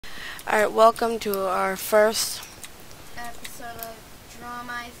Alright, welcome to our first episode of Draw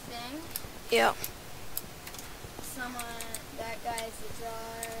My Thing. Yep. That guy's the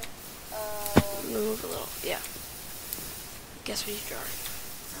drawer. Move a little, yeah. Guess what he's drawing.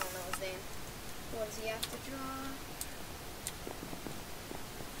 I don't know his name. What does he have to draw?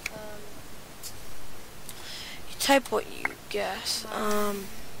 You type what you guess. I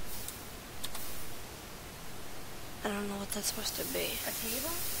don't know what that's supposed to be. A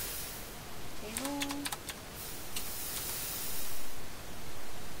table? Table?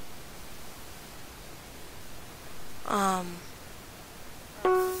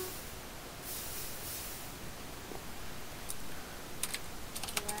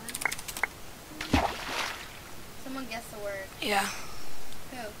 Someone guess the word. Yeah.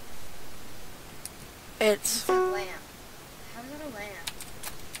 Who? It's A lamp. How is it a lamp?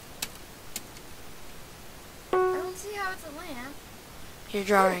 I don't see how it's a lamp. you're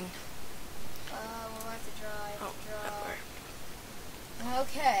drawing. We'll have to draw. I have Oh, to that draw.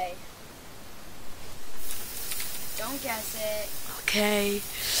 Okay. Don't guess it. Okay. You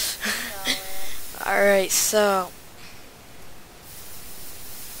know it. Alright, so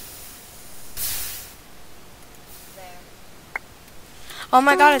There. oh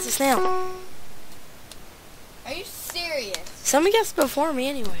my god, it's a snail. Are you serious? Someone guessed before me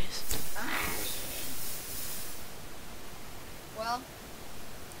anyways. Well,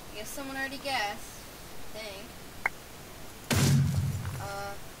 I guess someone already guessed. I think.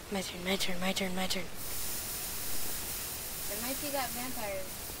 My turn. It might be that vampire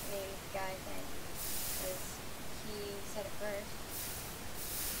name guy thing. Because he said it first.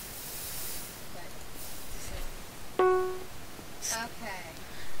 But, okay.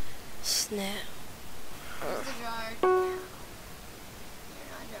 Snap. Who's the drawer now? You're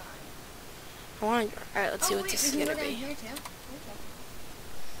not drawing. I want to. Alright, let's see what this is gonna down be. here too?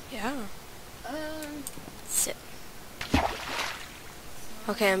 Yeah. Okay. Sit.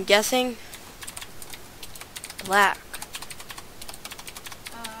 Okay, I'm guessing black.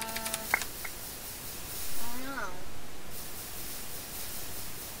 I don't know.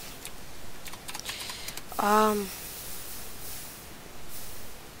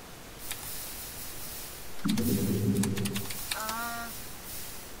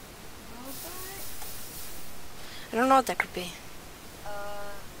 Robot? I don't know what that could be.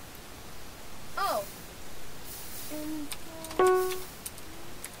 Oh.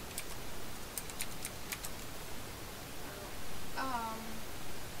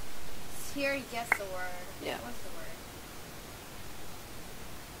 He already guessed the word. Yeah. What's the word?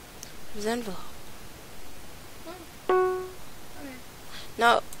 It was envelope. Okay.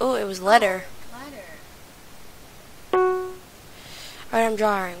 No, oh, it was letter. Letter. Alright, I'm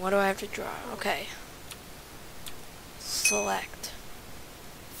drawing. What do I have to draw? Okay. Select.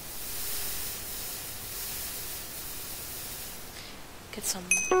 Get some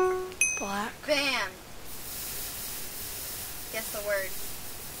black. Bam. Guess the word.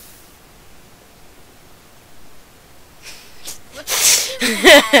 What's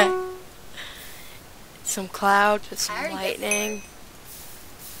that? Some clouds with some I already guessed the lightning. word.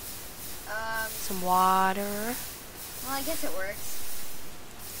 Some water. Well, I guess it works.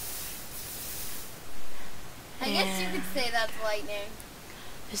 I guess you could say that's lightning.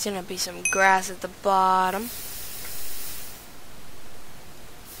 There's gonna be some grass at the bottom.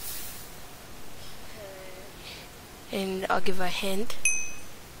 And I'll give a hint.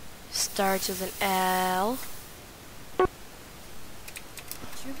 Starts with an L. Two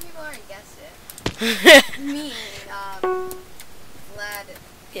people already guessed it. Me, Vlad.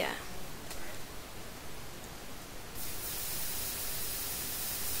 Yeah.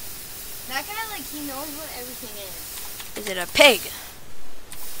 That guy, like, he knows what everything is. Is it a pig?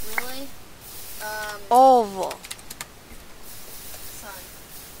 Really? Oval. Sun.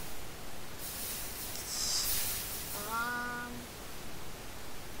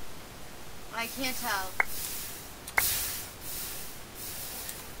 I can't tell.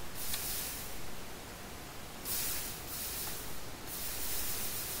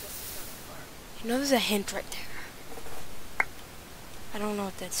 You know there's a hint right there. I don't know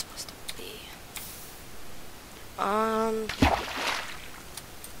what that's supposed to be. No.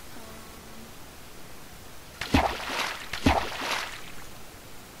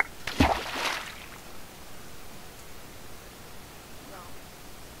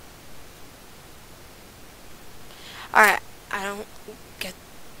 Alright, I don't get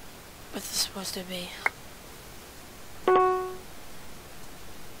what this is supposed to be.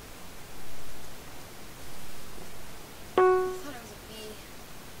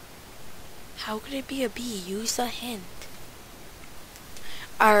 How could it be a B? Use a hint.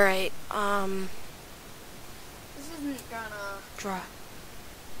 Alright, This isn't gonna... draw.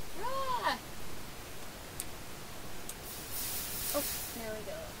 Ah! Oh, there we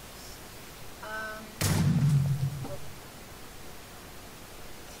go.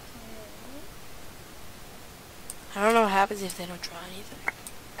 I don't know what happens if they don't draw anything.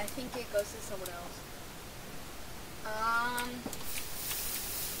 I think it goes to someone else.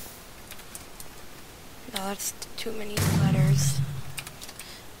 No, that's too many letters.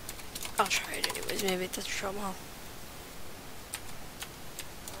 I'll try it anyways. Maybe it doesn't show them all.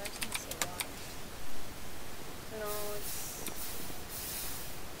 I was gonna say why. No, it's...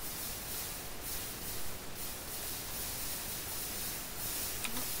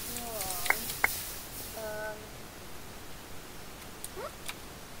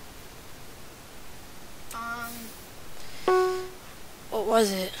 What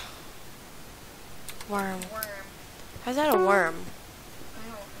was it? Worm. Worm. How's that a worm? I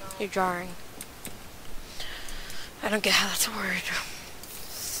don't know. You're drawing. I don't get how that's a word.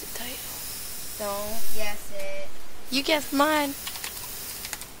 Sit tight. Don't guess it. You guessed mine.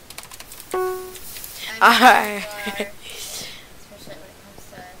 Alright. Alright. Especially when it comes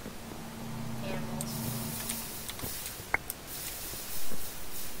to animals.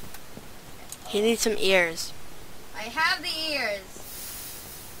 He needs some ears. I have the ears.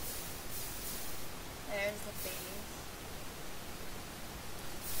 There's the face.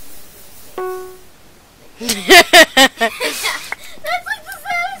 That's like the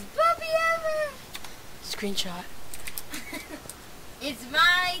saddest puppy ever. Screenshot. It's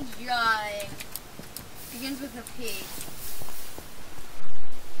my drawing. Begins with a P.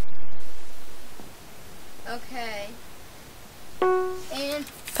 Okay. And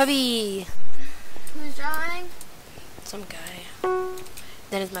Puppy. who's drawing? Some guy.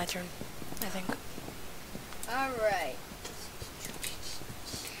 Then it's my turn, I think. Alright.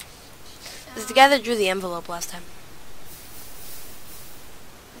 It's the guy that drew the envelope last time.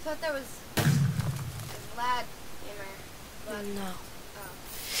 I thought that was Vladimir. No.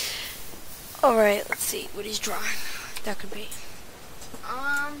 Oh. Alright, let's see what he's drawing. That could be.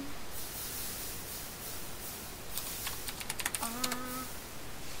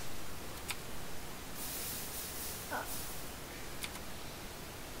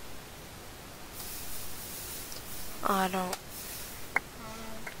 Oh,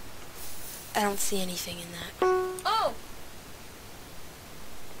 I don't see anything in that. Oh!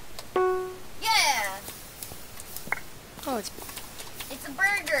 Yeah! Oh, it's It's a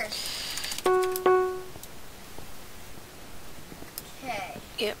burger! Okay.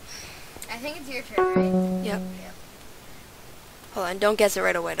 Yep. I think it's your turn, right? Yep. Yep. Hold on, don't guess it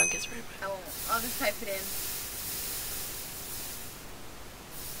right away. Don't guess it right away. I won't. I'll just type it in.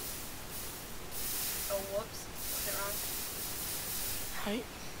 Oh, whoops. Was it wrong? Right?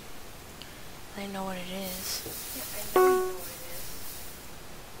 I know what it is. Yeah, I know you know what it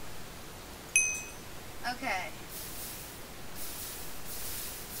is. Okay.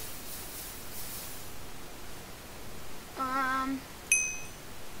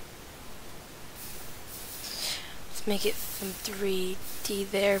 Let's make it some 3D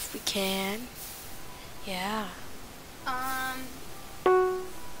there if we can. Yeah.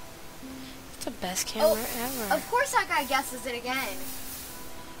 It's the best camera ever. Of course that guy guesses it again.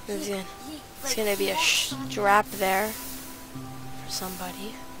 There's gonna, He, it's gonna be a strap there for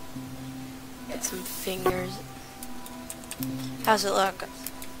somebody. Get some fingers. How's it look?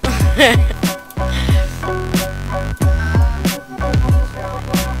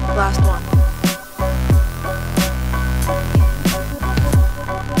 Last one.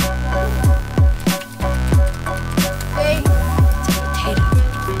 Hey. It's a potato.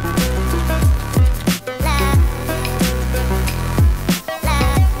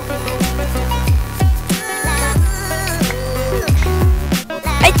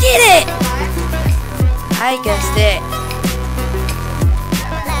 I did it! I guessed it.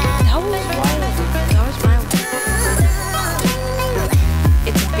 That was wild. That was my one.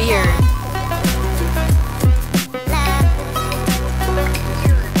 It's a beard.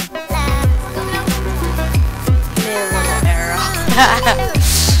 He made a little arrow.